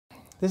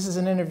This is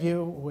an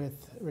interview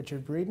with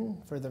Richard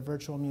Breeden for the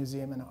Virtual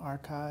Museum and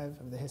Archive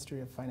of the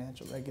History of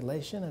Financial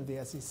Regulation of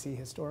the SEC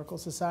Historical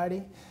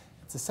Society.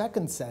 It's the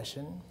second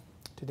session.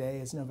 Today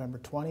is November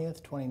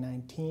 20th,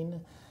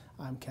 2019.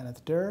 I'm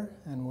Kenneth Durr,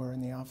 and we're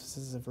in the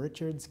offices of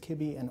Richards,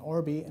 Kibbe, and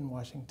Orby in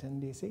Washington,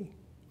 D.C.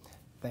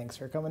 Thanks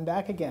for coming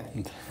back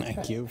again.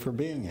 Thank you for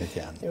being here,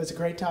 Ken. It was a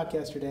great talk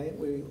yesterday.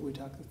 We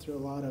talked through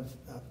a lot of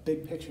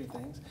big picture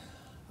things.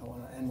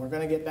 And we're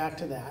going to get back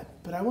to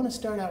that. But I want to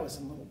start out with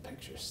some little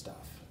picture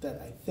stuff that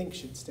I think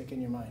should stick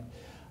in your mind.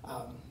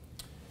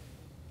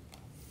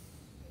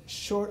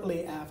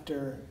 Shortly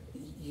after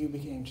you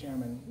became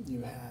chairman,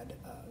 you had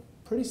a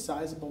pretty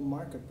sizable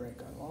market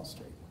break on Wall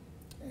Street.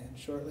 And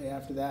shortly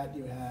after that,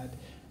 you had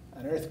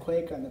an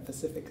earthquake on the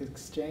Pacific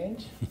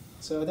Exchange.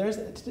 So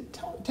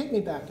take me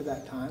back to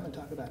that time and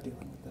talk about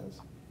dealing with those.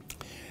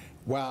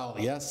 Well,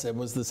 yes, it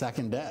was the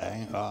second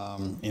day.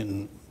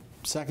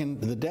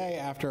 The day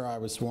after I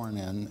was sworn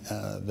in,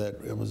 that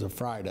it was a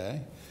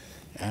Friday,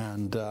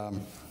 and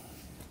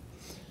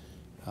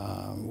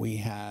we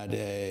had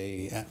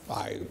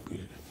I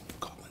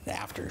call it an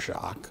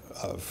aftershock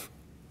of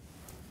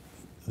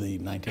the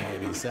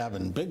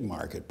 1987 big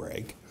market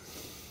break,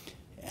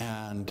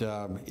 and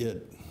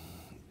it,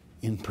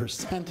 in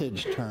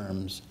percentage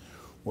terms,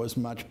 was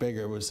much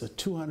bigger. It was a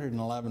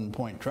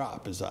 211-point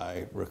drop, as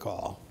I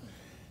recall,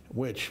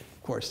 which,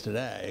 of course,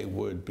 today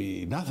would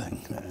be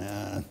nothing.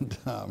 And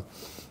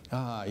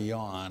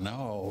yawn,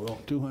 oh,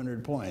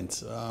 200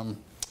 points.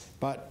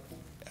 But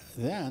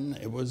then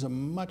it was a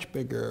much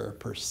bigger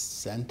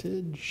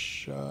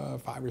percentage,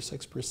 5 or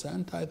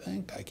 6%, I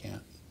think. I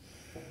can't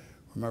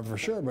remember for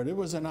sure, but it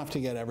was enough to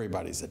get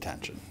everybody's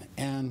attention.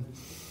 And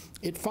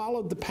it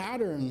followed the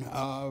pattern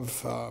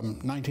of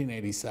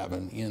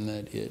 1987 in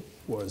that it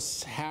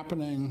was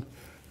happening.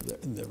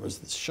 There was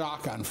the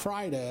shock on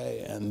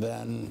Friday, and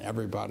then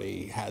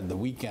everybody had the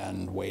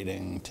weekend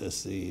waiting to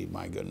see,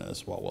 my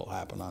goodness, what will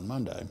happen on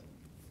Monday.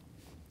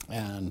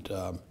 And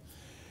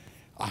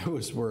I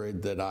was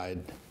worried that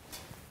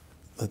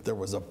there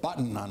was a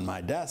button on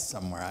my desk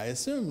somewhere. I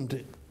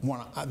assumed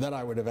that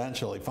I would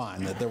eventually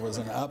find that there was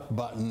an up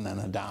button and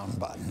a down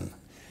button.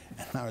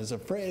 And I was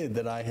afraid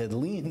that I had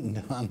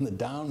leaned on the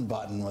down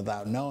button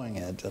without knowing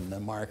it, and the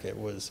market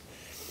was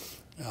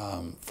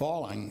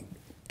falling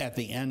at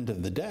the end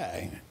of the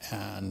day.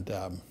 And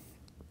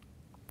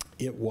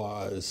it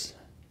was,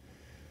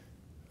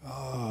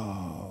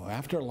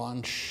 after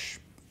lunch,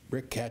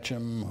 Rick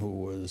Ketchum, who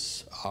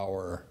was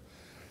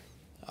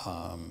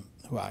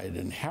who I had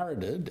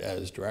inherited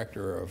as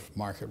director of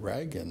Market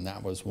Reg, and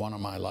that was one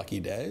of my lucky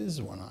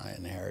days when I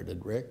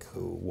inherited Rick,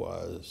 who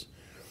was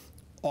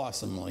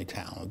awesomely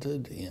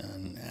talented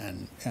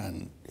and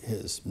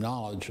his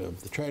knowledge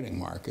of the trading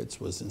markets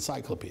was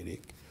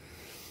encyclopedic.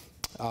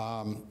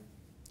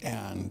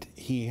 And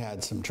he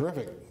had some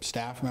terrific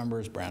staff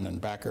members, Brandon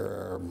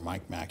Becker,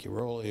 Mike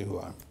Macchiaroli, who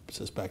I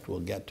suspect we'll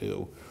get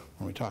to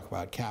when we talk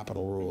about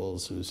capital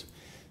rules, who's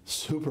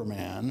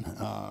Superman,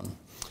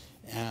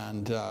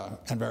 and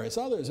various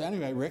others.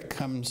 Anyway, Rick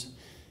comes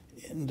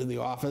into the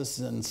office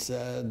and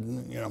said,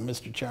 you know,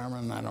 Mr.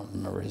 Chairman, I don't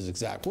remember his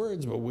exact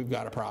words, but we've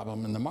got a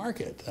problem in the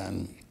market.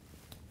 And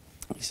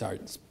he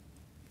starts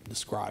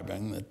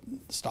describing that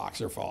stocks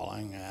are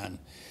falling, and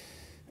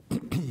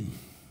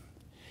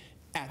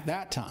at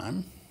that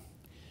time,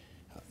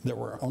 there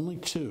were only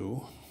 2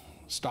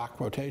 stock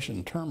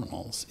quotation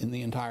terminals in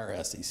the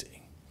entire SEC.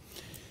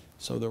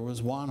 So there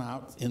was one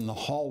out in the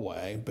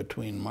hallway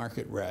between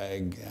Market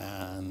Reg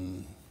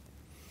and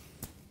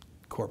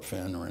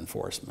CorpFin or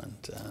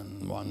Enforcement,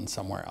 and one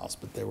somewhere else,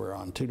 but they were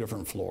on 2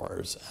 different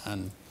floors.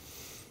 And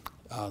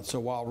so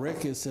while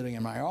Rick is sitting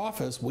in my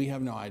office, we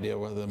have no idea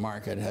whether the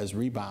market has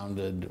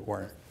rebounded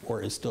or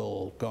is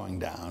still going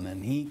down.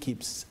 And he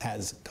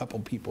has a couple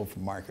people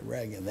from Market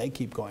Reg, and they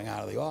keep going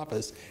out of the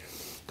office,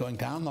 going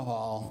down the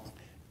hall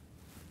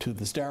to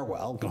the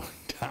stairwell, going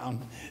down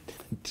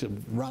to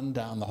run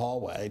down the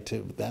hallway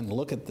to then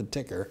look at the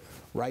ticker,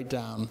 write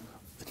down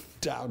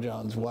Dow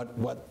Jones,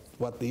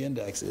 what the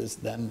index is,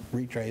 then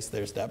retrace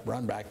their step,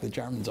 run back to the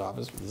chairman's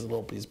office with this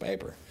little piece of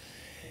paper.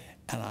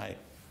 And I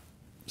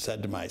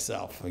said to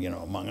myself, you know,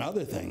 among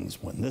other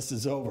things, when this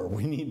is over,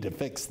 we need to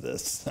fix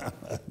this.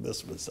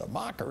 This was a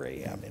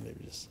mockery. I mean, it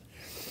was.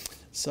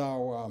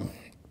 So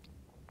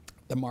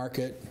the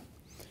market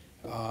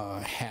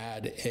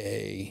had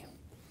a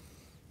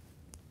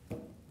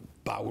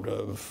bout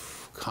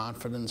of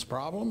confidence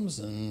problems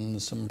and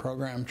some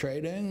program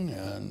trading,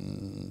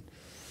 and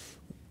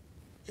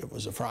it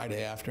was a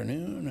Friday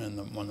afternoon,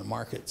 and when the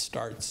market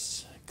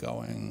starts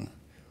going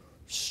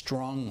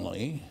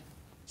strongly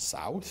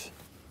south,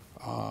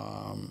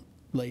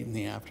 late in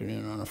the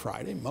afternoon on a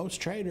Friday, most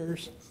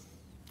traders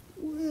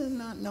were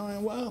not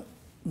knowing, well,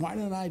 why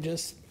don't I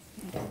just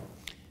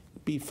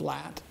be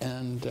flat,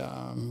 and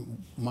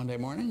Monday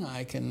morning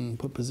I can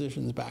put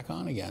positions back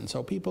on again.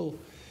 So people,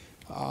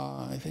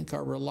 I think,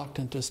 are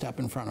reluctant to step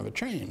in front of a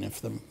train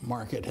if the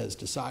market has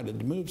decided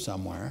to move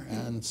somewhere.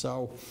 And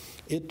so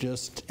it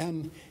just,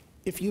 and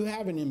if you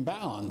have an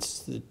imbalance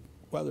that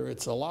whether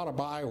it's a lot of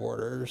buy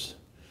orders,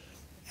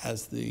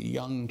 as the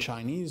young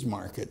Chinese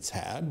markets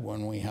had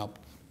when we helped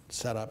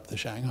set up the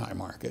Shanghai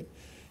market,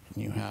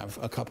 and you have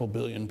a couple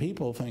billion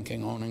people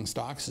thinking owning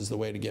stocks is the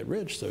way to get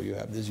rich, so you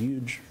have this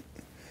huge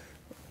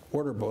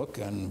order book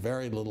and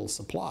very little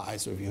supply.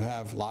 So if you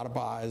have a lot of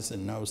buys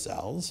and no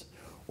sells,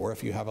 or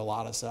if you have a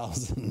lot of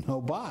sells and no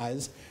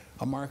buys,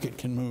 a market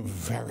can move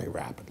very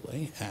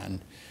rapidly,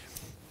 and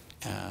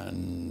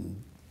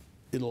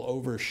it'll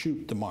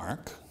overshoot the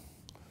mark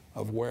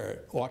of where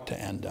it ought to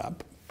end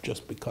up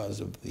just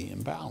because of the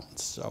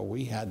imbalance. So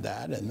we had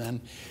that, and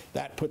then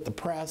that put the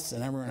press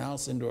and everyone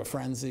else into a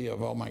frenzy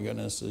of, oh my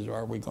goodness,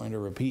 are we going to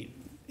repeat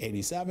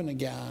 87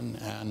 again?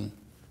 And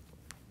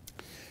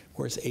of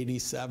course,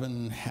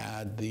 87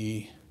 had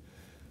the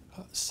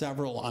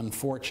several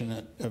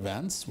unfortunate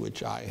events,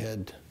 which I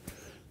had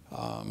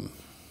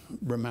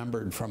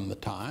remembered from the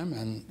time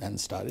and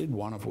studied,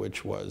 one of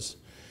which was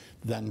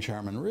then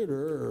Chairman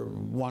Reuter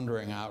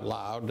wondering out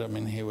loud. I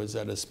mean, he was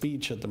at a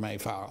speech at the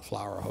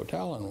Mayflower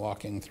Hotel and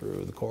walking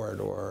through the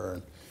corridor,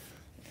 and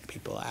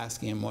people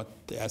asking him what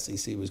the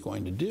SEC was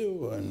going to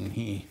do, and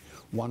he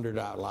wondered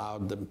out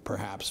loud that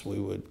perhaps we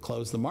would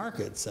close the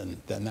markets,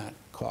 and then that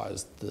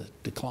caused the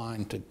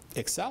decline to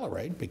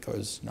accelerate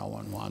because no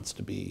one wants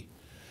to be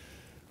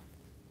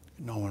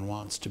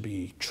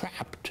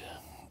trapped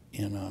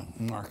in a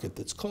market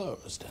that's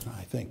closed. And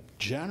I think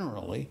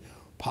generally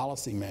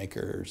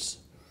policymakers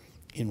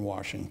in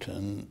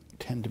Washington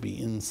tend to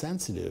be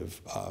insensitive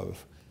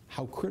of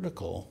how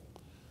critical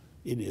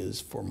it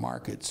is for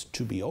markets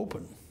to be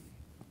open.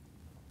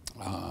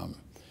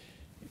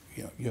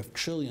 You have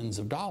trillions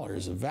of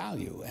dollars of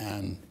value,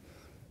 and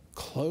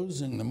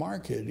closing the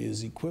market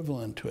is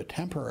equivalent to a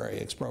temporary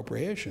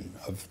expropriation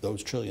of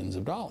those trillions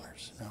of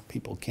dollars. Now,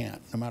 people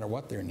can't, no matter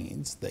what their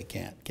needs, they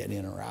can't get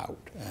in or out.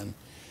 And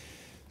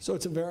so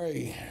it's a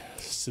very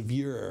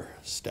severe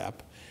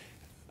step.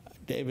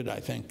 David, I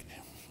think,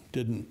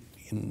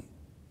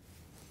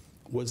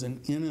 was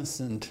an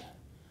innocent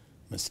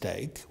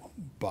mistake,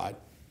 but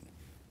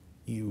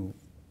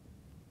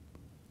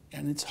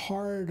and it's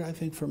hard, I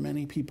think, for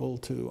many people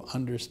to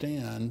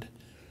understand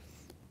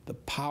the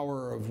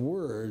power of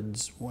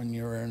words when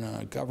you're in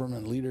a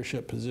government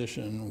leadership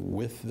position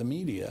with the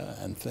media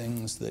and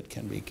things that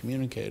can be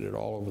communicated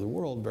all over the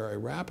world very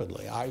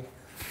rapidly. I,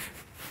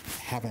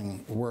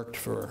 having worked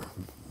for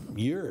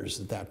years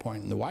at that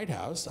point in the White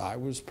House, I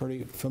was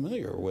pretty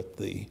familiar with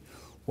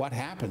what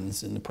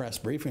happens in the press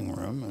briefing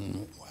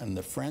room and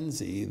the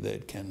frenzy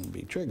that can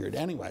be triggered.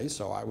 Anyway,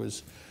 so I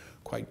was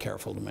quite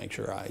careful to make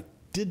sure I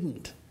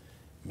didn't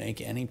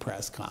make any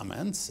press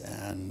comments,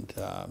 and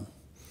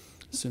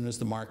as soon as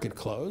the market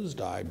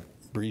closed, I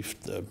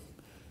briefed the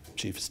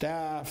Chief of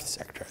Staff, the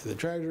Secretary of the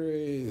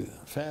Treasury,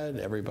 the Fed,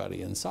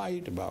 everybody in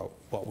sight about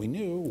what we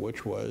knew,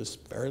 which was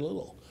very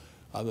little,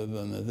 other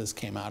than that this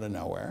came out of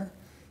nowhere.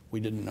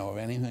 We didn't know of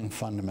anything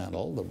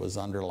fundamental that was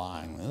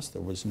underlying this.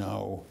 There was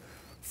no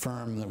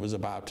firm that was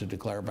about to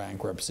declare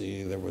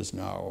bankruptcy. There was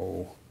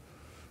no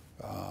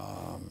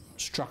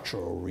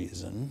structural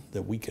reason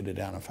that we could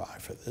identify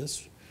for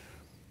this.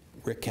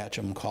 Rick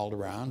Ketchum called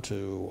around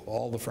to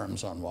all the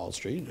firms on Wall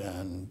Street,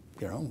 and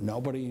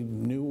nobody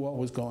knew what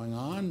was going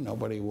on.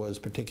 Nobody was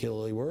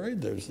particularly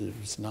worried.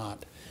 There's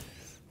not,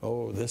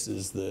 oh, this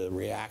is the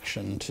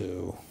reaction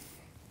to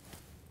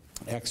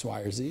X, Y,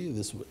 or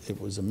Z. It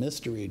was a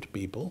mystery to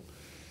people.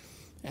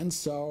 And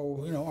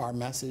so, our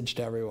message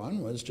to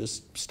everyone was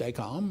just stay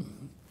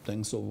calm.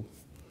 Things will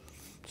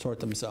sort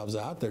themselves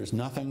out. There's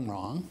nothing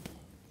wrong.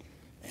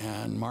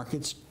 And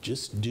markets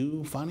just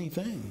do funny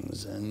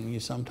things, and you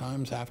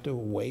sometimes have to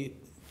wait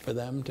for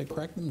them to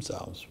correct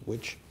themselves,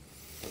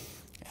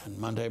 and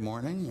Monday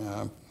morning,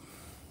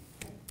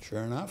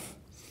 sure enough,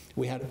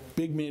 we had a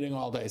big meeting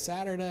all day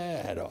Saturday.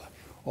 I had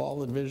all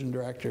the division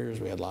directors.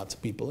 We had lots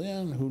of people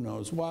in, who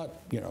knows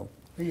what, Were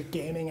you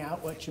gaming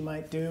out what you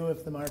might do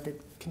if the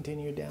market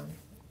continued down?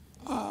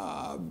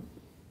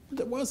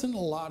 There wasn't a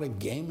lot of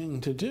gaming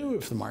to do.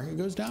 If the market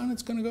goes down,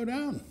 it's going to go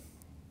down.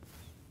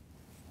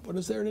 What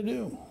is there to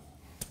do?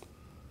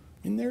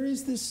 And there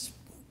is this,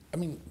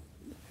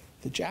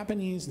 the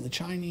Japanese and the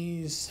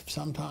Chinese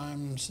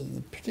sometimes,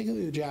 and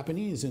particularly the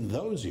Japanese in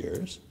those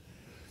years,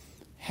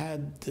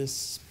 had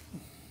this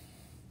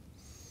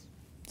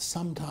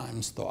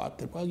sometimes thought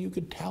that, well, you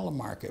could tell a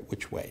market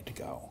which way to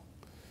go.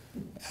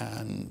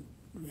 And,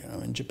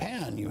 in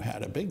Japan, you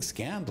had a big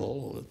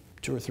scandal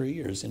 2 or 3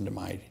 years into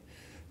my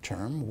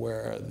term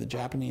where the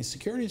Japanese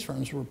securities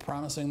firms were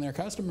promising their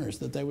customers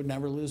that they would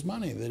never lose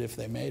money, that if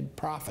they made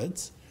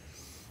profits,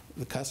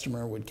 the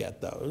customer would get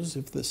those.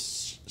 If the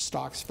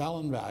stocks fell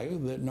in value,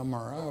 that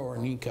Nomura or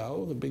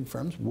Nikko, the big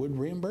firms, would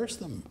reimburse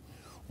them.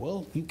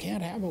 Well, you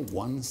can't have a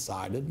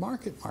one-sided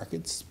market.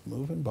 Markets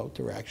move in both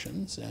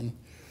directions. And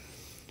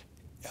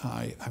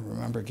I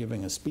remember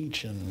giving a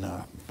speech in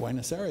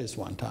Buenos Aires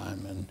one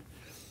time and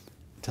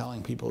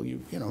telling people,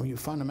 you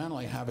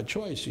fundamentally have a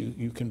choice.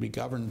 You can be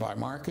governed by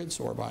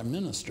markets or by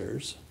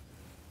ministers.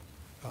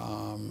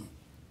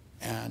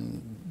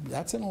 And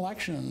that's an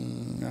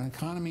election an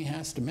economy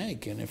has to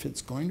make. And if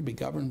it's going to be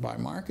governed by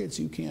markets,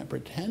 you can't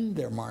pretend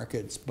they're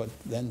markets but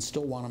then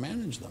still want to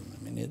manage them.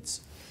 I mean,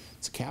 it's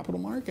a capital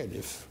market.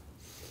 If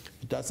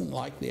it doesn't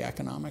like the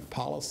economic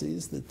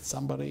policies that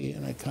somebody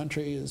in a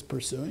country is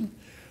pursuing,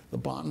 the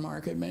bond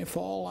market may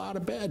fall out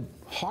of bed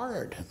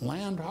hard,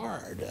 land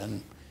hard.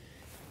 And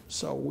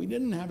so we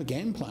didn't have a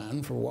game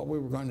plan for what we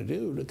were going to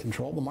do to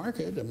control the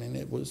market. I mean,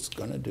 it was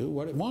going to do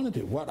what it wanted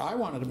to. What I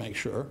wanted to make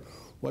sure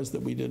was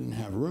that we didn't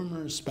have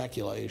rumors,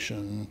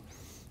 speculation,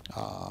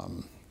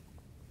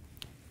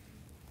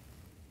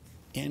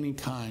 any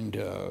kind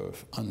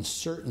of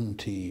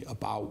uncertainty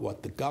about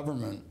what the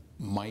government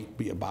might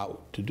be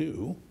about to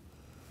do.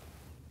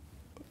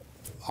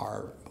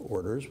 Our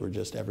orders were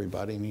just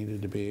everybody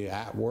needed to be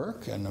at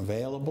work and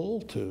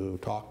available to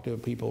talk to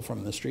people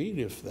from the street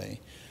if they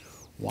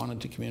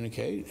wanted to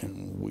communicate,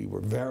 and we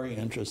were very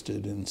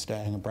interested in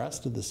staying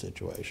abreast of the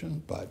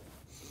situation, but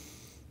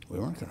we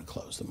weren't going to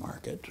close the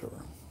market or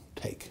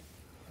take.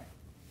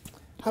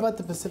 How about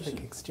the Pacific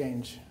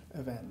Exchange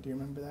event? Do you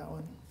remember that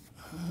one?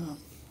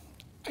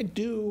 I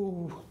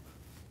do,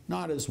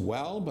 not as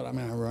well, but I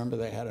mean, I remember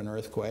they had an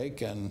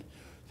earthquake, and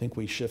I think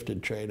we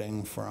shifted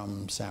trading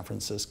from San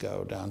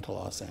Francisco down to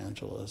Los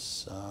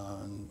Angeles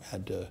and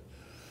had to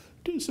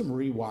do some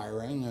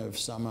rewiring of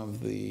some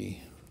of the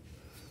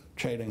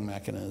trading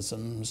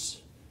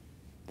mechanisms.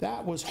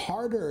 That was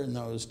harder in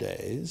those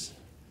days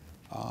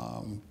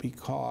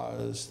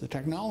because the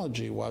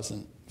technology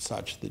wasn't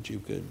such that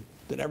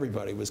that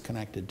everybody was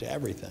connected to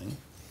everything.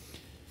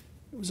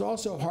 It was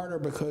also harder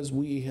because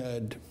we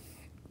had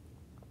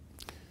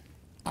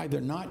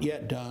either not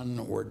yet done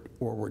or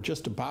were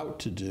just about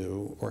to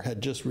do or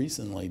had just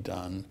recently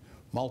done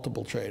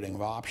multiple trading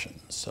of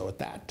options. So at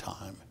that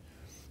time,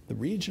 the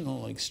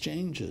regional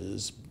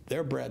exchanges,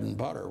 their bread and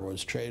butter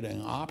was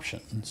trading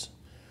options,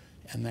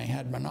 and they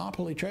had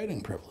monopoly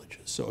trading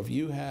privileges. So if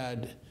you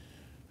had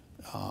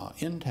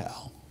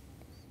Intel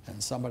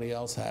and somebody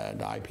else had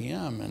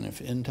IPM, and if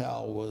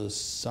Intel was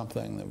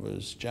something that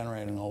was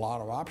generating a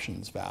lot of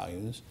options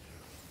values,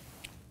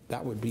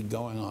 that would be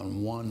going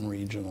on one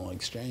regional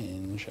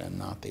exchange and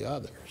not the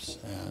others.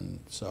 And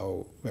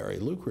so very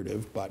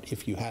lucrative, but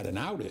if you had an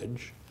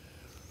outage,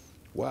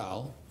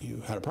 well,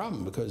 you had a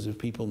problem, because if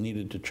people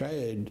needed to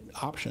trade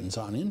options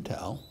on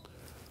Intel,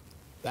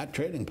 that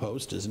trading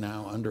post is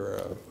now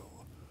under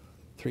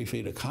 3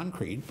 feet of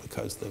concrete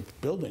because the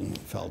building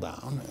fell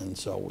down, and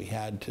so we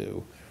had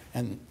to,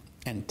 and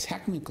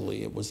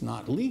technically it was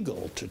not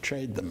legal to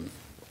trade them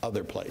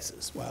other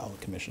places. Well,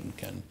 the commission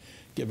can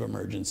give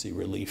emergency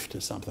relief to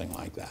something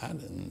like that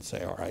and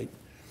say, all right,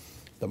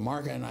 the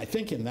market, and I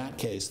think in that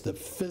case, the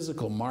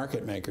physical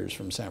market makers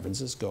from San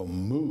Francisco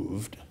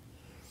moved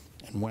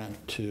and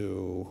went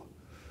to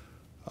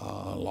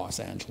Los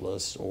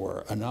Angeles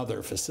or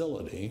another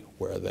facility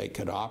where they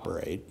could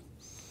operate.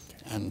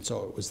 And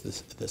so it was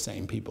the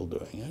same people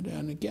doing it.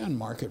 And again,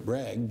 market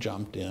reg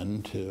jumped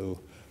in to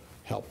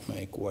help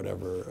make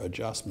whatever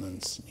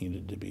adjustments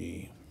needed to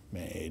be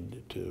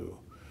made to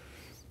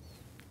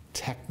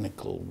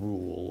technical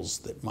rules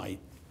that might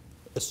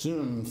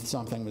assume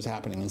something was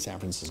happening in San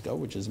Francisco,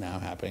 which is now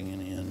happening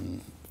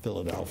in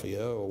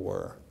Philadelphia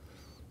or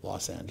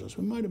Los Angeles.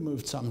 We might have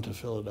moved some to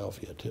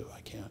Philadelphia too.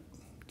 I can't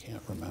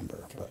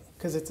remember.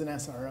 Because it's an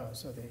SRO,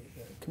 so the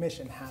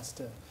commission has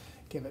to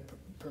give it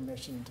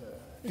permission to.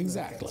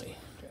 Exactly.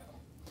 Yeah.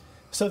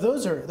 So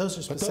those are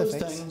specifics. But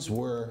those things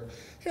were,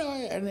 you know,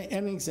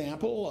 an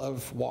example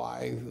of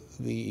why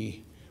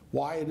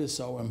it is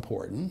so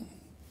important.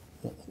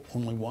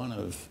 Only one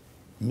of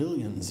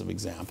millions of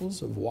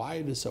examples of why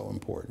it is so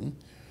important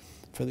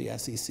for the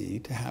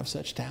SEC to have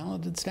such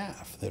talented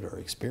staff that are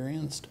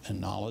experienced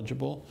and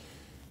knowledgeable,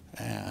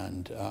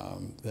 and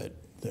that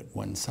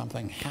when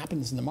something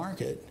happens in the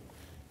market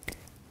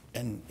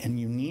and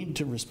you need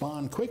to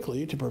respond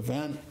quickly to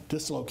prevent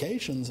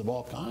dislocations of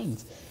all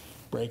kinds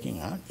breaking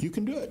out, you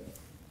can do it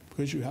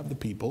because you have the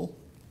people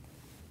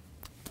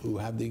who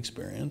have the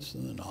experience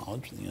and the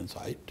knowledge and the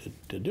insight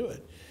to do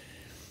it.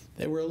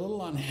 They were a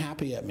little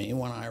unhappy at me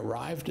when I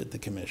arrived at the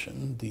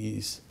commission,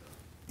 these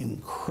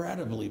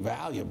incredibly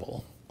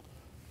valuable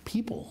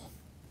people.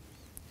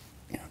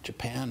 You know,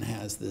 Japan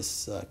has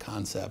this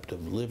concept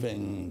of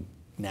living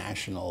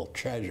national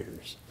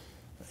treasures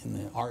in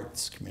the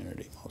arts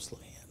community mostly.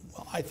 And,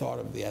 well, I thought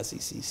of the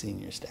SEC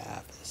senior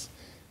staff as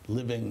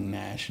living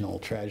national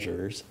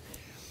treasures.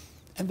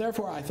 And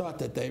therefore, I thought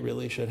that they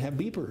really should have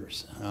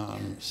beepers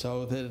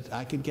so that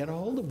I could get a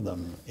hold of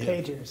them.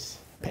 Pagers.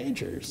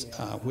 Pagers,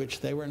 yeah. Which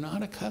they were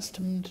not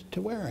accustomed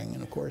to wearing.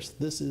 And of course,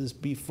 this is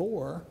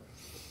before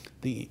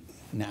the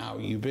now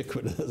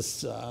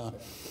ubiquitous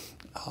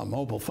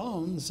mobile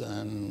phones,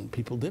 and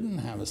people didn't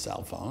have a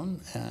cell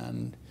phone.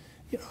 And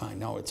you know, I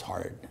know it's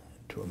hard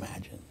to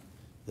imagine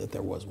that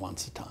there was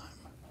once a time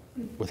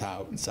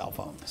without cell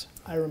phones.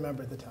 I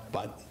remember the time.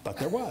 But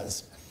there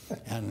was.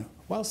 And,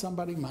 well,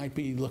 somebody might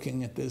be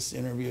looking at this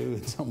interview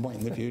at some point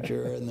in the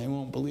future, and they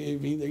won't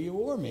believe either you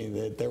or me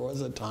that there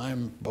was a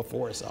time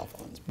before cell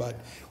phones. But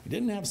we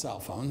didn't have cell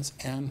phones,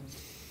 and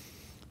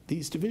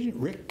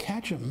Rick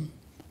Ketchum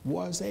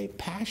was a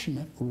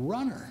passionate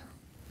runner.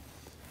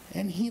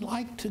 And he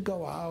liked to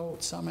go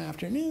out some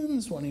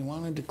afternoons when he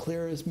wanted to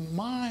clear his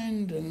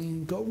mind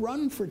and go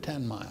run for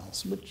 10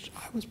 miles, which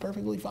I was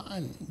perfectly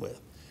fine with.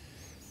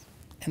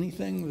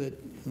 Anything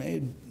that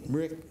made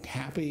Rick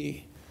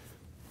happy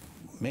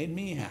made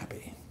me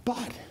happy.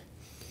 But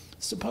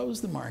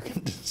suppose the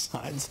market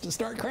decides to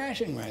start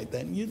crashing right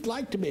then. You'd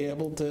like to be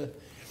able to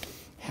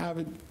have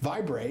it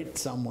vibrate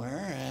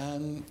somewhere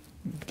and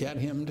get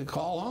him to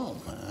call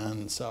home.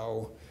 And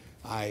so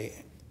I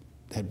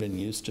had been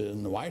used to,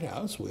 in the White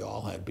House, we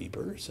all had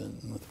beepers,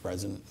 and if the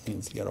president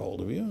needs to get a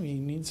hold of you, he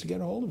needs to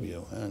get a hold of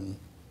you. And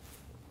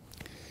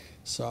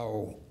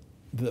so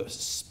the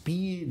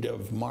speed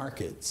of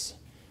markets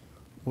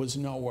was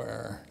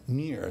nowhere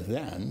near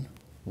then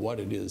what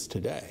it is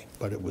today,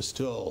 but it was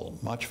still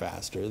much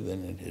faster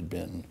than it had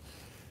been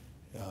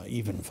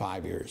even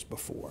 5 years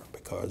before,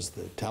 because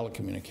the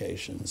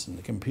telecommunications and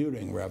the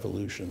computing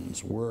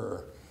revolutions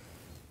were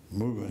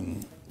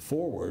moving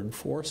forward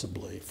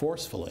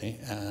forcefully,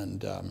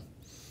 and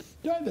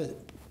that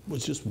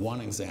was just one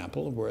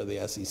example of where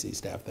the SEC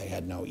staff, they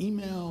had no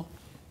email,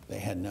 they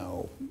had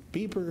no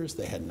beepers,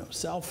 they had no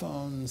cell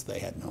phones, they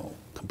had no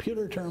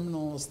computer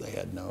terminals, they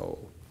had no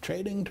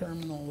trading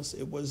terminals.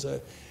 It was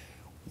a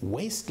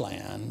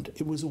wasteland.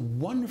 It was a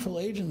wonderful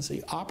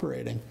agency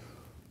operating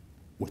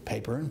with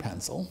paper and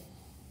pencil,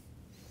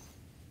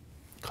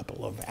 a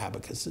couple of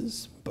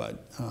abacuses,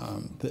 but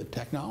the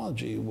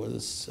technology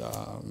was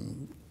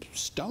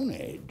Stone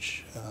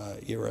Age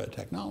era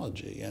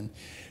technology, and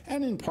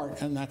in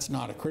part, and that's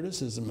not a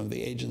criticism of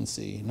the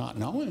agency not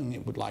knowing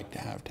it would like to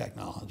have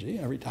technology.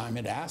 Every time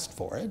it asked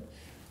for it,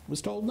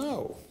 was told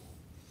no.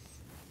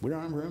 We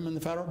don't have room in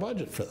the federal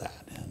budget for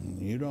that, and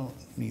you don't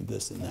need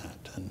this and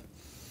that. And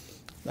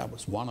that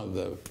was one of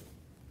the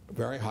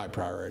very high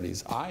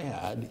priorities I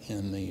had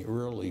in the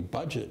early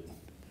budget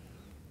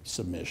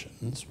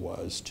submissions,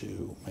 was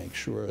to make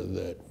sure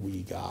that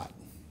we got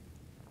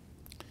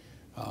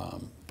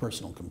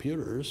personal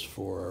computers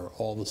for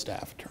all the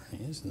staff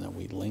attorneys, and that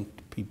we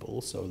linked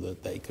people so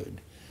that they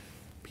could,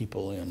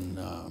 people in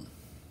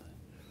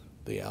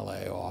the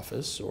LA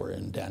office or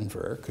in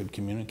Denver could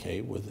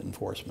communicate with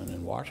enforcement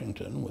in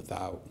Washington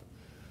without,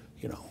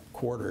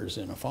 quarters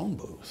in a phone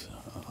booth.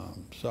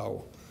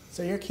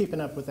 So you're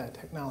keeping up with that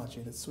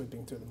technology that's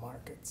sweeping through the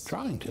markets.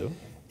 Trying to.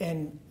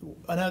 And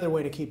another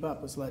way to keep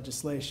up was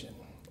legislation.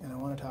 And I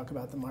want to talk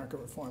about the Market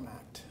Reform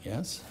Act.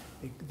 Yes.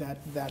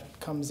 That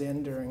comes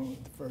in during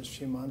the first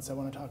few months. I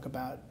want to talk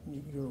about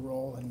your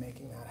role in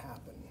making that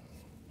happen.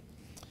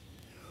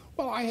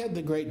 Well, I had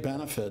the great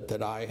benefit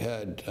that I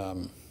had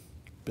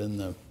been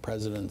the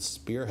president's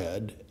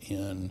spearhead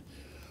in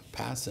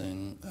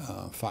passing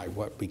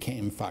what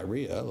became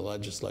FIREA, the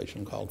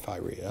legislation called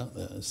FIREA,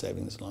 the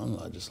savings loan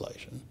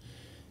legislation.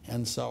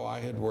 And so I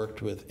had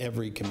worked with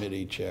every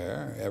committee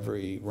chair,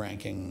 every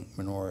ranking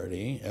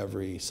minority,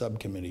 every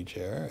subcommittee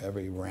chair,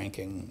 every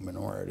ranking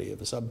minority of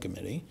a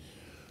subcommittee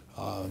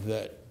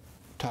that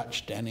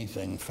touched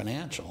anything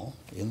financial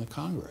in the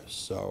Congress.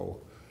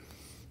 So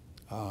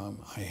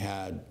I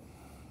had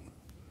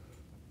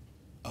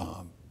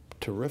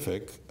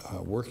terrific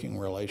working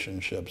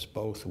relationships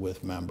both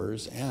with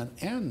members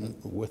and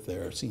with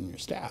their senior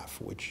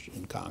staff, which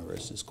in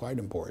Congress is quite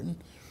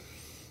important.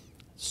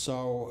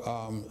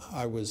 So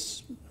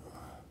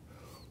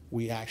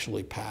we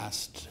actually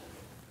passed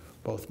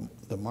both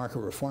the market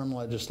reform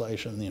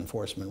legislation, the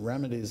enforcement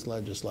remedies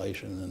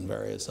legislation, and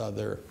various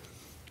other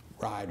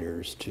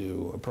riders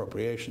to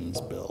appropriations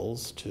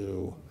bills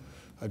to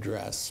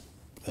address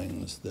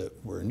things that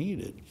were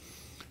needed.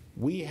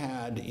 We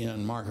had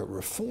in market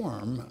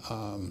reform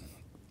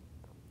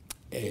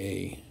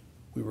we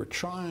were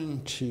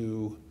trying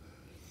to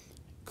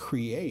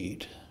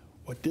create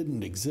what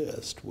didn't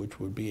exist, which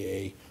would be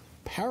a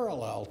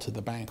parallel to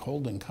the Bank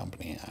Holding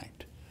Company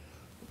Act,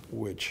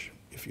 which,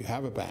 if you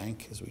have a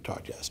bank, as we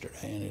talked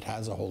yesterday, and it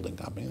has a holding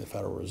company, the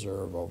Federal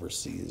Reserve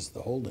oversees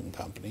the holding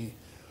company,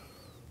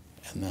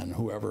 and then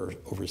whoever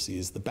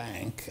oversees the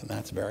bank, and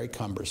that's very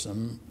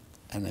cumbersome,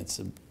 and it's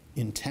an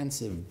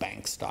intensive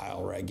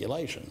bank-style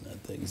regulation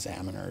that the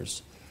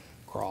examiners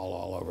crawl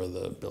all over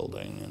the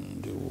building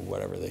and do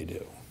whatever they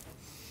do.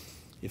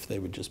 If they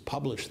would just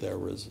publish their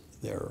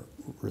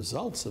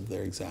results of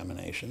their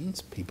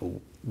examinations,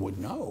 people would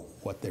know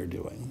what they're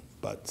doing.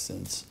 But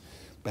since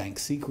bank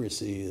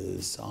secrecy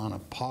is on a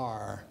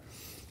par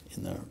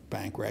in the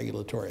bank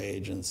regulatory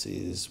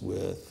agencies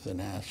with the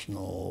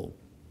National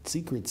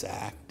Secrets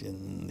Act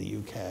in the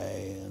UK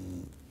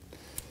and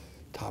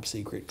top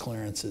secret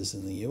clearances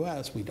in the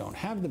US, we don't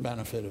have the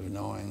benefit of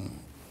knowing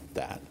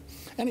that.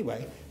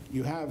 Anyway,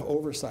 you have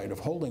oversight of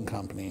holding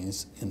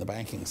companies in the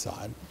banking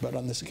side, but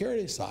on the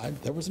securities side,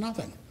 there was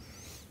nothing.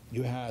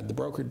 You had the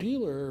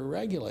broker-dealer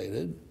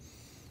regulated,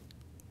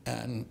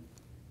 and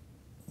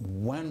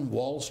when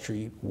Wall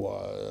Street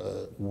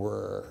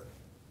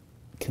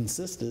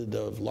consisted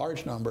of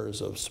large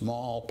numbers of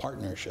small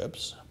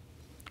partnerships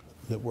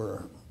that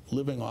were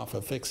living off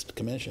of fixed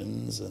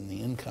commissions and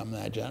the income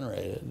that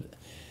generated,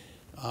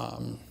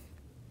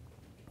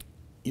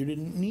 you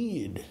didn't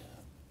need,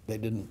 they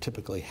didn't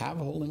typically have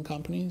holding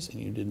companies, and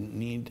you didn't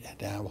need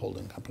to have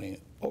holding company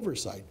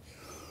oversight.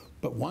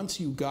 But once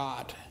you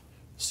got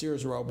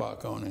Sears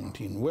Roebuck owning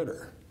Dean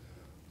Witter,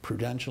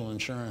 Prudential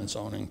Insurance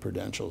owning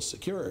Prudential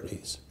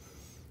Securities,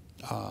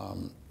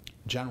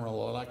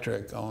 General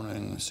Electric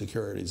owning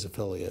Securities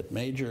affiliate,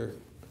 major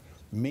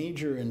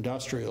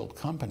industrial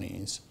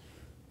companies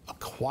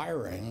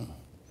acquiring,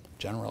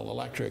 General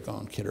Electric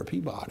owned Kidder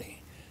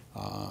Peabody.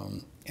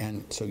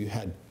 And so you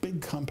had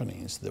big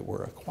companies that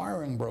were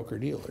acquiring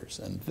broker-dealers.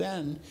 And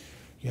then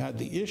you had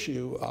the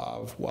issue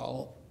of,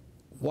 well,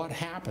 what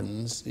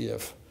happens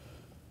if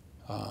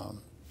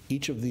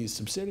each of these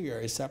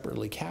subsidiaries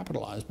separately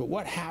capitalized, but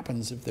what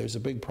happens if there's a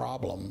big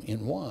problem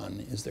in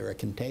one? Is there a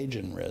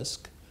contagion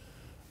risk?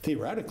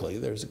 Theoretically,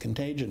 there's a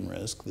contagion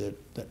risk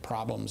that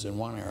problems in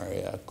one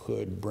area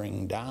could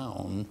bring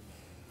down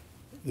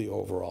the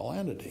overall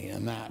entity,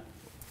 and that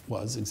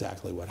was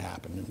exactly what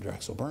happened in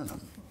Drexel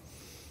Burnham,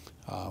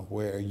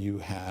 where you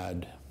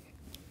had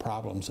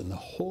problems in the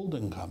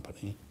holding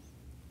company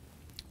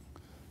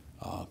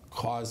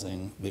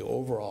causing the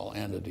overall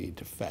entity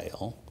to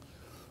fail,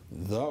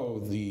 though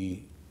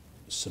the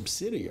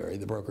subsidiary,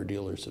 the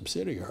broker-dealer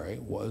subsidiary,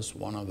 was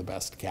one of the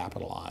best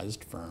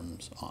capitalized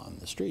firms on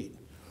the street.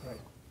 Right.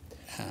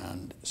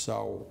 And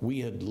so we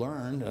had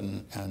learned,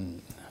 and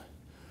I'm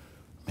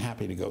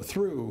happy to go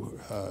through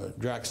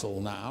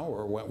Drexel now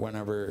or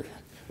whenever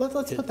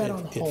Let's put that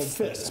on hold. It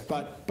fits.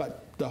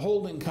 But the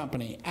Holding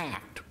Company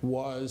Act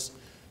was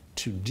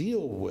to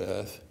deal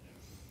with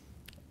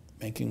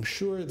making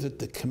sure that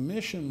the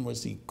commission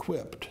was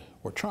equipped,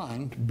 or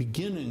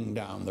beginning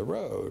down the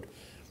road,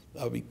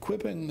 of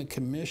equipping the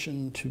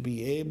commission to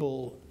be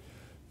able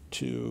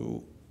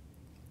to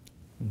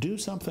do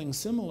something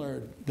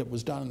similar that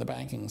was done on the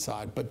banking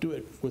side, but do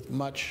it with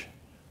much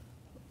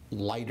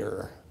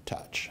lighter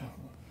touch.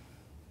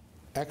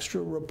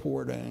 Extra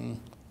reporting,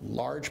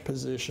 large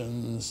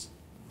positions,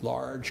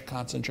 large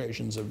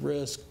concentrations of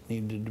risk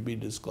needed to be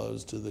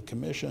disclosed to the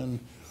commission,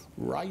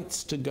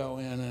 rights to go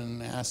in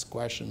and ask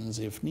questions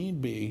if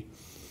need be,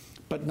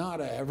 but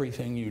not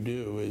everything you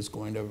do is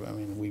going to, I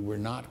mean, we were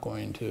not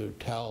going to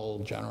tell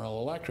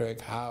General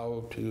Electric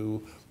how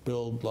to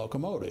build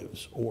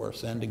locomotives or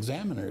send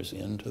examiners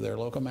into their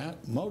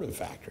locomotive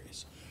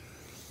factories.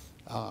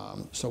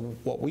 So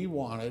what we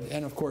wanted,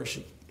 and of course,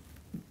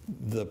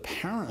 the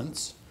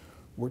parents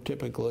were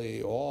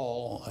typically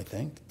all, I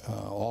think,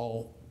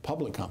 all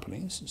public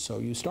companies. So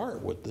you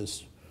start with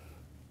this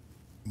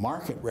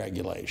market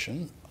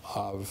regulation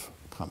of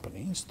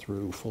companies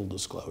through full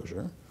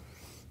disclosure.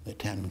 The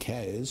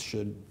 10Ks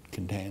should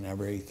contain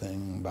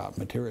everything about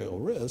material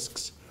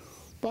risks,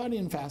 but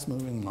in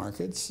fast-moving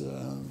markets,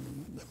 there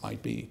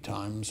might be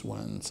times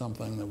when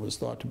something that was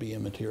thought to be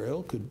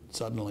immaterial could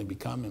suddenly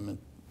become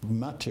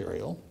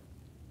immaterial.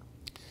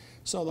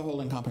 So the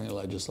holding company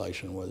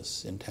legislation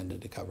was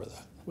intended to cover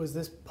that. Was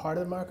this part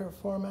of the Market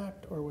Reform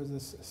Act, or was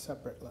this a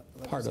separate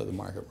legislation? Part of the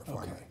Market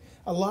Reform Okay. Act.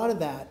 A lot of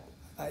that,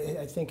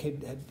 I think,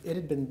 it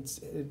had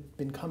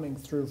been coming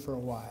through for a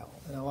while,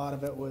 and a lot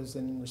of it was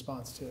in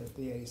response to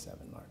the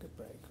 '87 market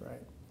break,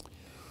 right?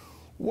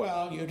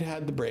 Well, you'd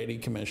had the Breeden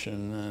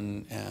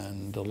Commission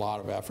and a lot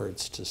of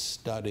efforts to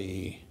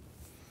study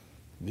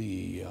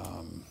the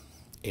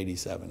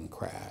 '87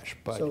 crash.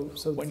 But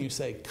so when you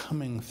say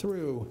coming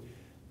through,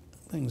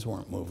 things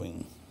weren't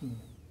moving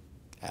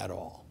at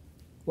all.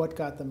 What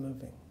got them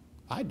moving?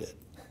 I did.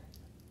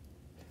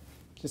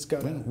 Just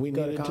go to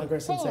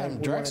Congress and say,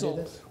 we want to do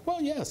this?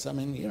 Well, yes. I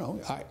mean, you know,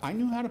 I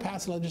knew how to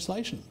pass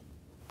legislation.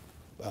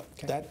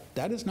 Okay.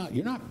 That is not,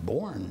 you're not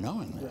born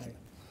knowing that.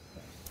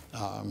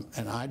 Right.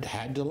 And I'd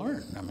had to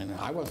learn. I mean,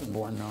 I wasn't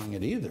born knowing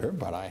it either,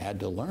 but I had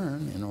to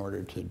learn in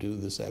order to do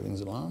the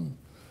savings and loan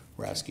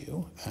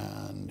rescue,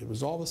 and it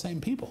was all the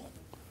same people.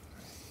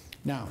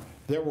 Now,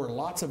 there were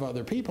lots of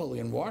other people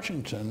in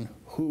Washington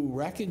who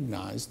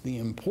recognized the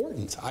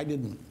importance. I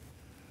didn't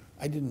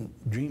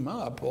dream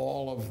up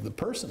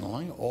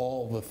personally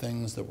all the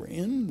things that were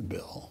in the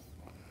bill,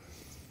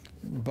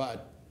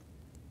 but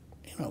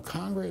you know,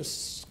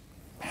 Congress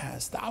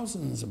has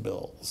thousands of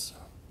bills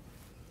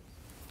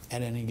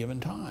at any given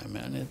time,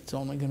 and it's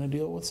only going to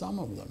deal with some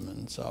of them.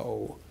 And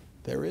so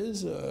there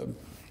is the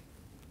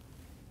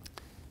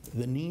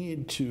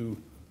need to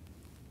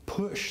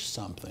push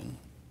something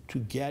to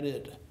get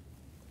it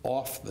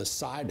off the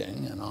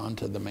siding and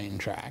onto the main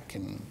track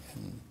and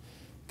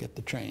get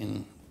the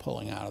train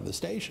pulling out of the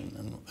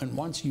station. And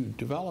once you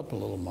develop a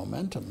little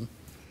momentum,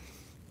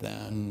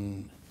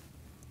 then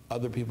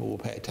other people will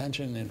pay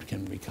attention. It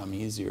can become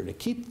easier to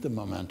keep the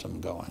momentum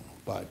going.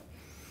 But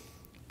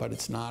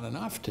it's not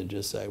enough to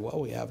just say, well,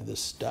 we have this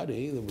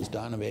study that was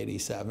done of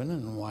 '87,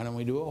 and why don't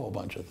we do a whole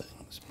bunch of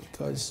things?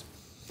 Because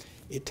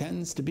it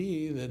tends to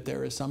be that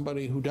there is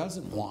somebody who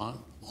doesn't want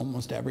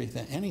almost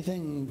everything,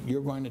 anything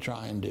you're going to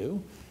try and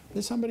do,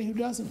 there's somebody who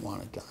doesn't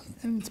want it done.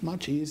 And it's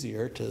much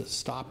easier to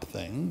stop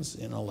things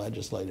in a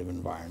legislative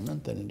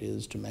environment than it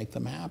is to make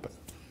them happen.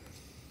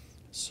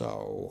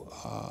 So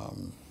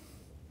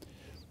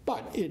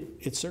But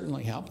it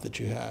certainly helped that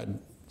you had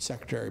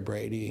Secretary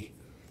Brady,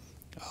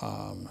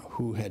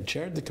 who had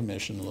chaired the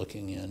commission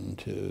looking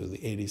into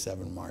the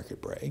 '87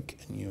 market break,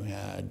 and you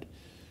had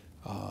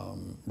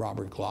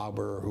Robert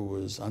Glauber, who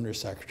was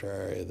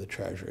Undersecretary of the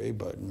Treasury,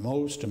 but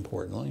most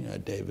importantly, you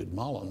had David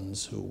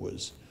Mullins, who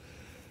was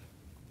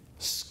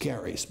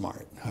scary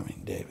smart. I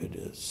mean,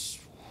 David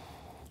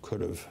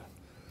could have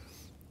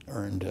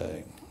earned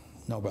a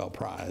Nobel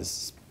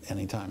Prize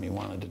anytime he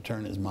wanted to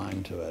turn his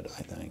mind to it,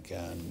 I think.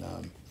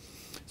 And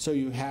so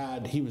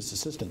he was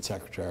Assistant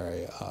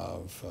Secretary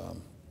of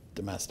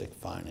Domestic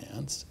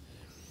Finance,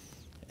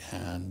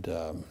 and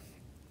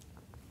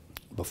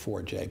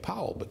before Jay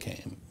Powell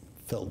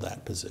filled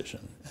that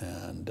position.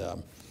 And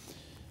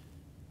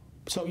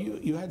so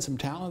you had some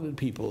talented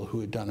people who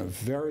had done a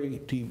very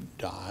deep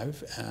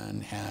dive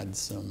and had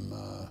some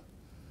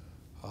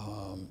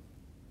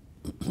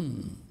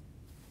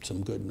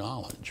good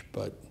knowledge,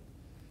 but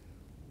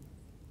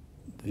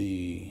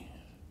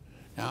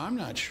now I'm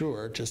not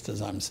sure, just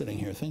as I'm sitting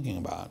here thinking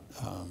about,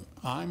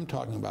 I'm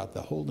talking about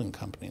the holding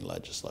company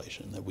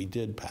legislation that we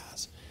did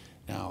pass.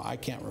 Now, I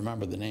can't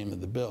remember the name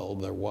of the bill.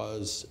 There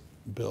was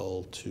a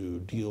bill to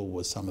deal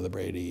with some of the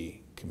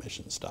Brady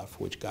Commission stuff,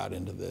 which got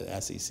into the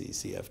SEC,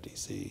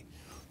 CFTC,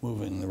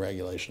 moving the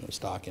regulation of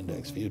stock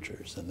index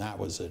futures, and that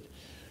was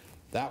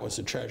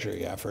a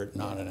Treasury effort,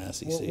 not an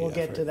SEC effort. We'll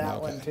get to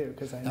that one too,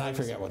 because I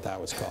forget what that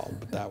was called,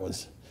 but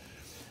that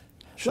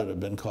should have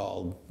been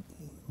called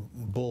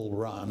Bull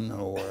Run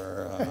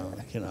or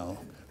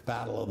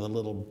Battle of the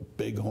Little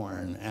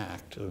Bighorn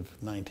Act of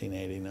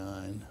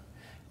 1989.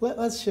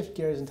 Let's shift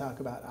gears and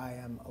talk about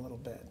IM a little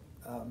bit,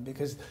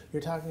 because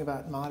you're talking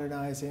about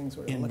modernizing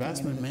sort of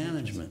investment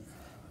management.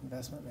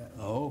 Investment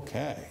management.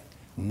 Okay,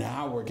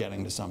 now we're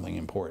getting to something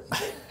important.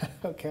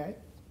 Okay.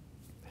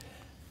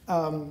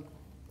 I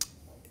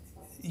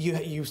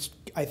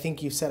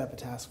think you set up a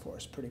task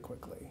force pretty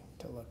quickly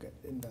to look at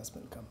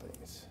investment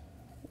companies.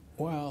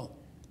 Well,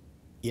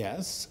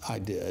 yes, I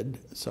did.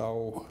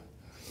 So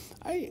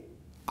I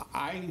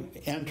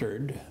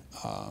entered,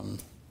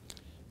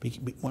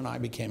 when I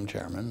became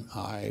chairman,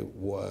 I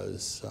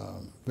was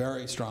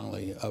very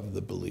strongly of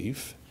the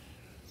belief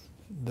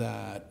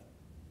that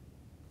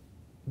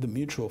the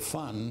mutual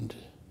fund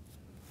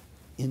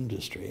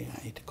industry, I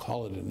hate to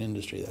call it an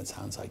industry, that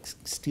sounds like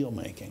steel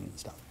making and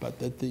stuff, but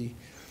that the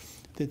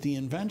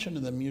invention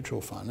of the mutual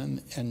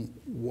fund and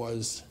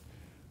was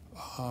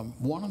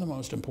one of the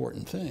most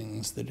important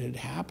things that had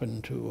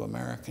happened to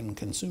American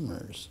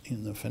consumers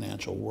in the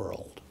financial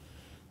world.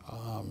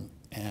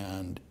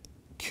 And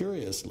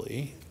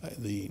curiously,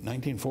 the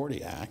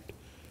 1940 Act,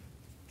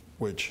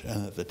 which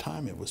at the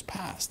time it was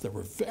passed, there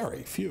were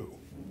very few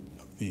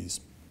of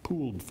these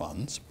pooled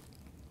funds.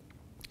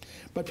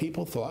 But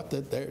people thought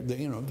that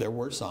there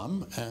were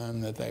some,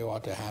 and that they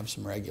ought to have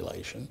some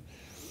regulation.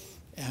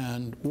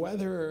 And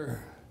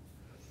whether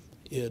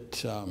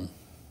it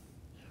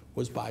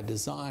was by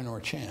design or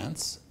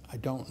chance, I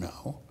don't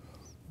know,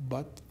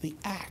 but the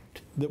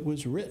act that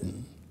was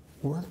written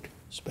worked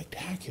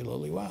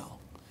spectacularly well.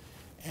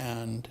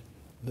 And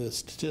the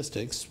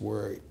statistics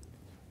were,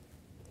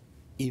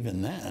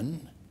 even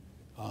then,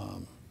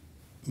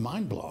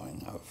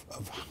 mind-blowing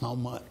of how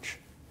much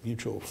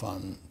mutual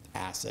fund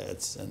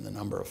assets and the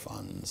number of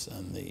funds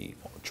and the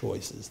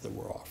choices that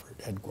were offered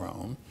had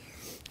grown.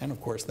 And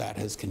of course that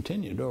has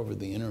continued over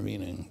the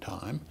intervening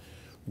time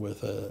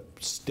with a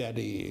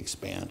steady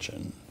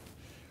expansion.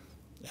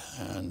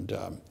 And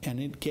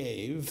it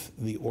gave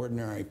the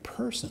ordinary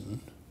person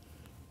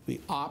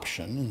the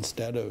option,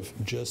 instead of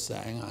just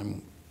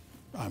saying,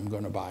 I'm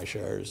going to buy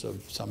shares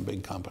of some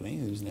big company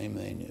whose name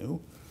they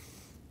knew,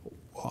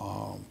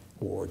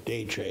 or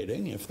day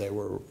trading if they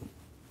were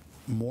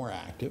more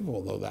active,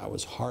 although that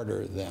was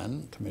harder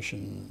then.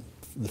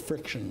 The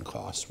friction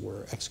costs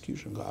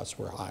execution costs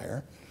were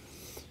higher.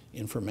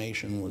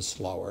 Information was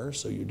slower,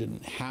 so you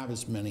didn't have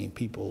as many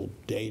people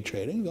day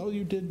trading, though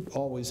you did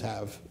always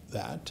have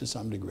that to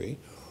some degree.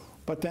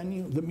 But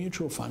then the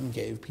mutual fund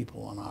gave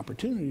people an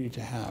opportunity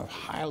to have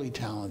highly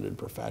talented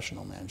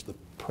professional managers, the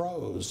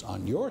pros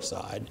on your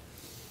side,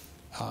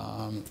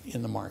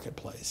 in the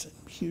marketplace.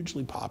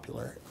 Hugely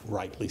popular,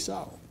 rightly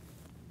so.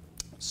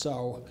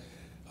 So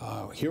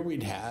here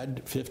we'd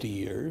had 50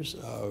 years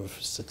of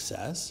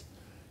success,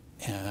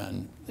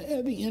 and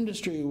the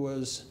industry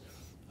was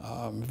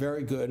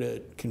very good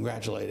at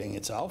congratulating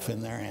itself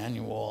in their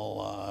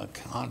annual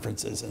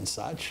conferences and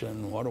such,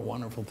 and what a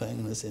wonderful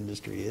thing this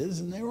industry is.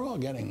 And they were all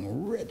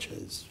getting rich,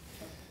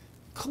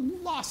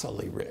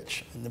 colossally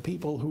rich. And the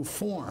people who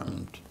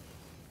formed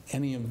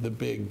any of the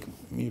big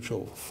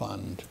mutual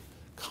fund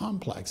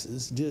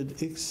complexes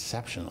did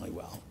exceptionally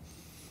well.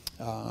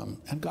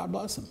 And God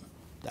bless them.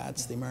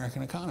 That's the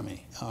American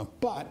economy.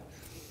 But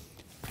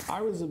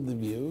I was of the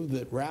view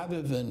that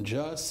rather than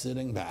just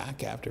sitting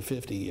back after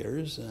 50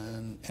 years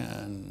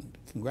and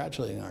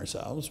congratulating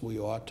ourselves, we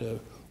ought to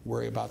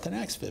worry about the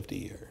next 50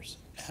 years.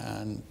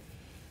 And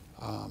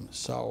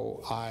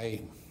so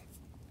I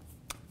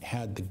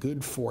had the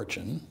good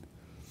fortune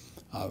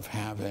of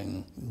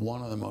having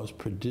one of the most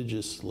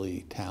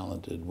prodigiously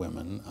talented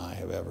women I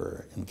have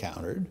ever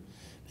encountered,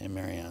 named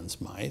Marianne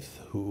Smythe,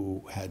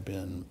 who had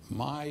been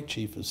my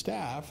chief of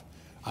staff.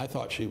 I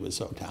thought she was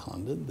so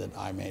talented that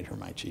I made her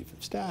my chief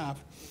of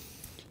staff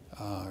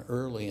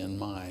early in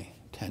my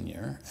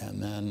tenure,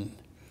 and then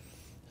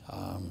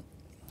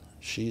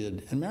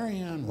and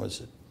Marianne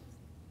was an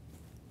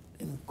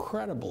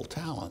incredible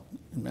talent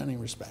in many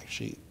respects.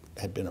 She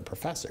had been a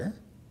professor,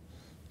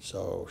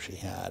 so she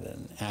had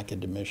an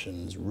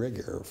academician's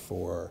rigor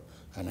for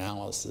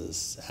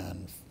analysis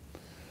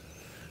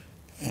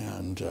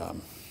and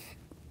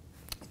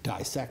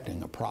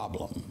dissecting a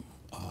problem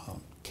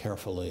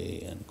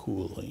carefully and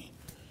coolly.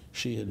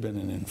 She had been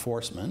in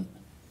enforcement.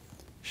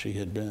 She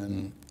had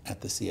been at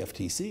the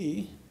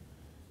CFTC,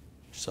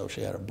 so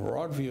she had a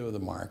broad view of the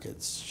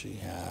markets. She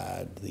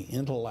had the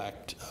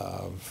intellect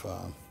of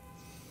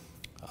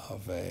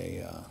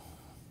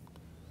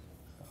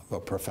a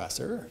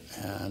professor,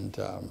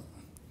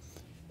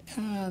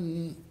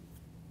 and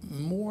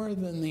more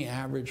than the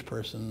average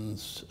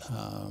person's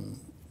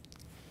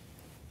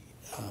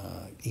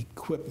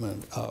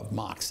equipment of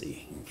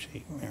moxie.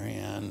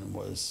 Marianne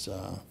was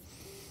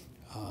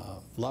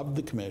loved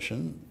the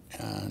commission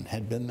and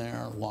had been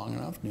there long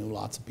enough, knew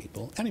lots of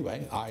people.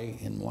 Anyway,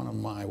 in one of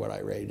my, what I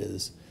rate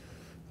is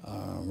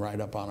right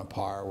up on a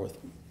par with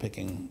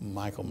picking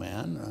Michael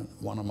Mann,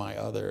 one of my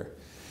other,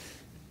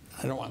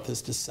 I don't want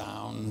this to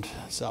sound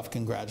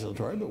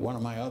self-congratulatory, but one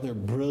of my other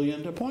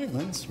brilliant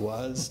appointments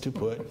was to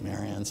put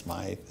Marianne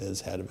Smythe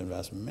as head of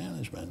investment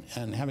management.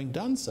 And having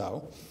done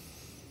so,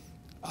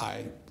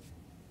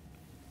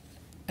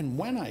 and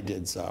when I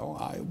did so,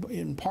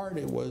 in part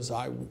it was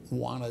I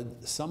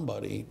wanted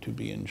somebody to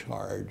be in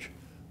charge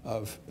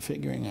of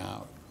figuring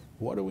out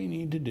what do we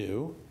need to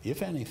do,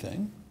 if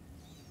anything,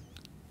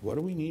 what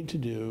do we need to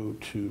do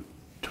to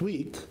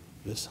tweak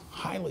this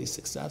highly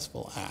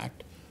successful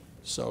act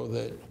so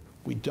that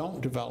we don't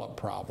develop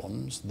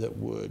problems that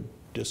would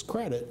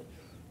discredit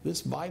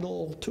this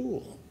vital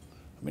tool.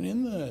 I mean,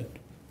 in the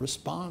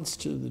response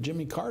to the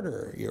Jimmy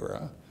Carter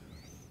era,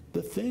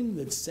 the thing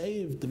that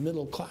saved the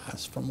middle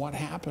class from what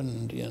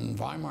happened in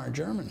Weimar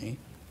Germany,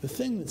 the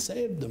thing that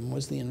saved them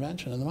was the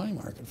invention of the money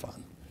market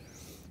fund.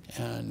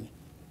 And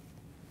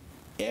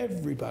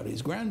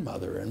everybody's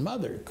grandmother and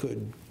mother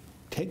could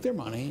take their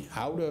money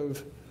out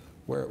of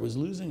where it was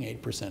losing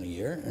 8% a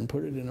year and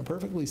put it in a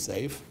perfectly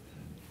safe,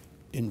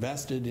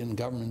 invested in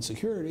government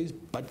securities,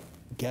 but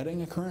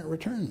getting a current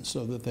return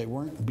so that they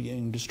weren't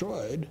being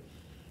destroyed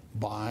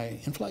by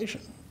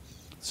inflation.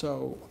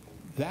 So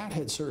that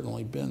had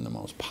certainly been the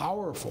most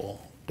powerful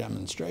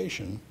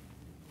demonstration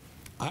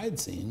I'd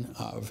seen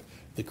of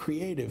the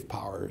creative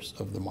powers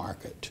of the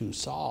market to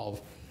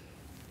solve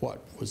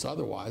what was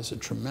otherwise a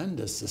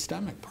tremendous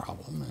systemic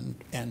problem,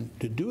 and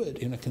to do it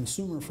in a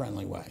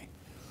consumer-friendly way,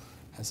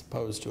 as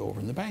opposed to over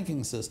in the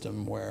banking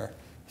system where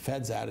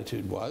Fed's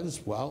attitude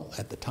was, well,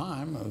 at the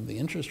time of the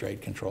interest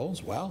rate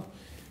controls, well,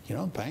 you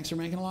know, banks are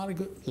making a lot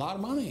of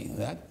money.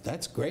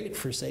 That's great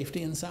for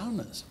safety and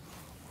soundness.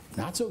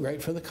 Not so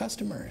great for the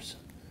customers.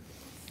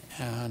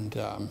 And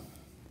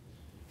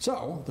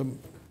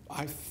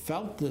I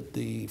felt that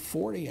the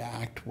 40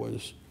 Act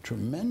was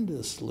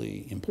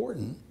tremendously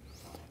important,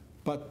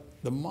 but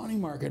the money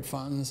market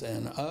funds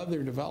and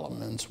other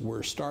developments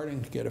were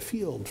starting to get a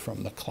field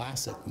from the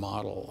classic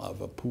model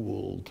of a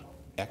pooled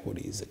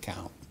equities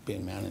account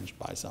being managed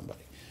by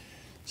somebody.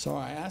 So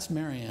I asked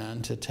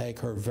Marianne to take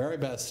her very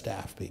best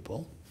staff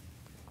people,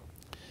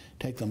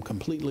 take them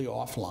completely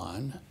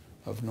offline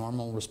of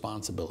normal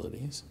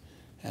responsibilities,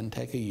 and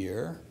take a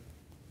year,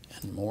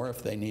 and more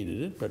if they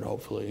needed it, but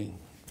hopefully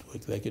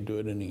they could do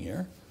it in a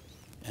year,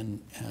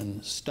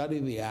 and study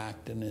the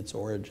Act and its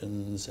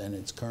origins and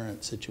its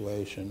current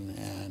situation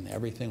and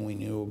everything we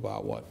knew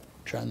about what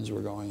trends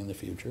were going in the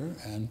future,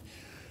 and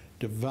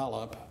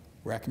develop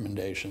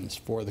recommendations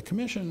for the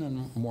Commission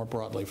and more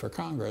broadly for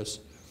Congress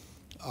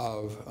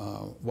of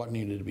what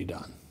needed to be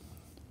done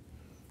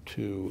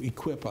to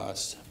equip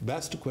us,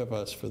 best equip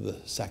us for the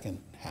second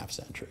half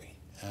century.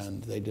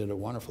 And they did a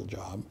wonderful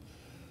job.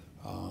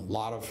 A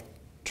lot of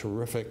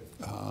terrific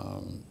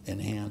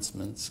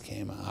enhancements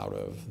came out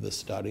of the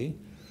study,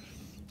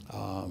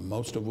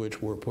 most of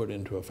which were put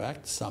into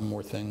effect. Some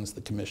were things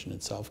the Commission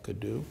itself could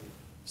do.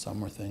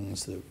 Some were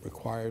things that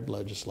required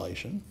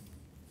legislation.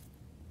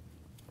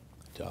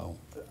 So,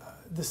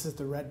 this is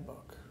the Red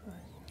Book, right?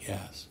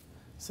 Yes.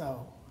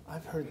 So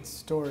I've heard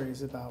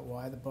stories about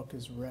why the book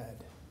is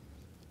red.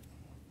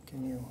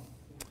 Can you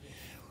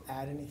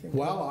add anything?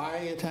 Well, I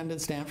attended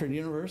Stanford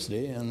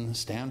University, and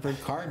Stanford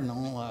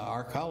Cardinal,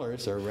 our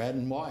colors are red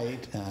and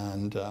white,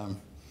 and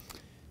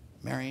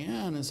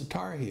Marianne is a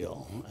Tar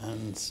Heel,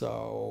 and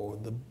so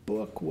the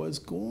book was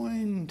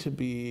going to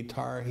be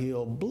Tar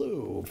Heel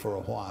blue for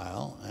a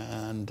while,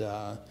 and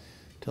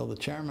till the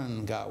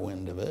chairman got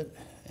wind of it,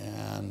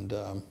 and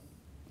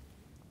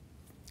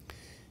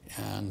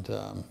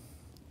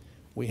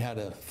we had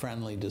a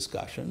friendly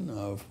discussion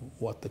of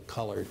what the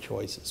color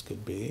choices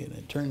could be, and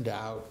it turned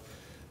out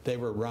they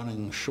were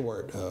running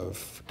short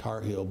of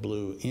Tar Heel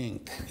blue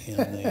ink in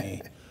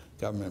the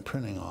government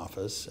printing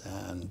office,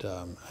 and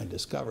I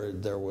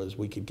discovered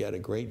we could get a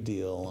great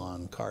deal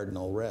on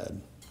cardinal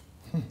red.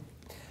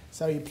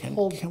 So you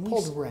pulled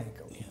rank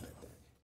a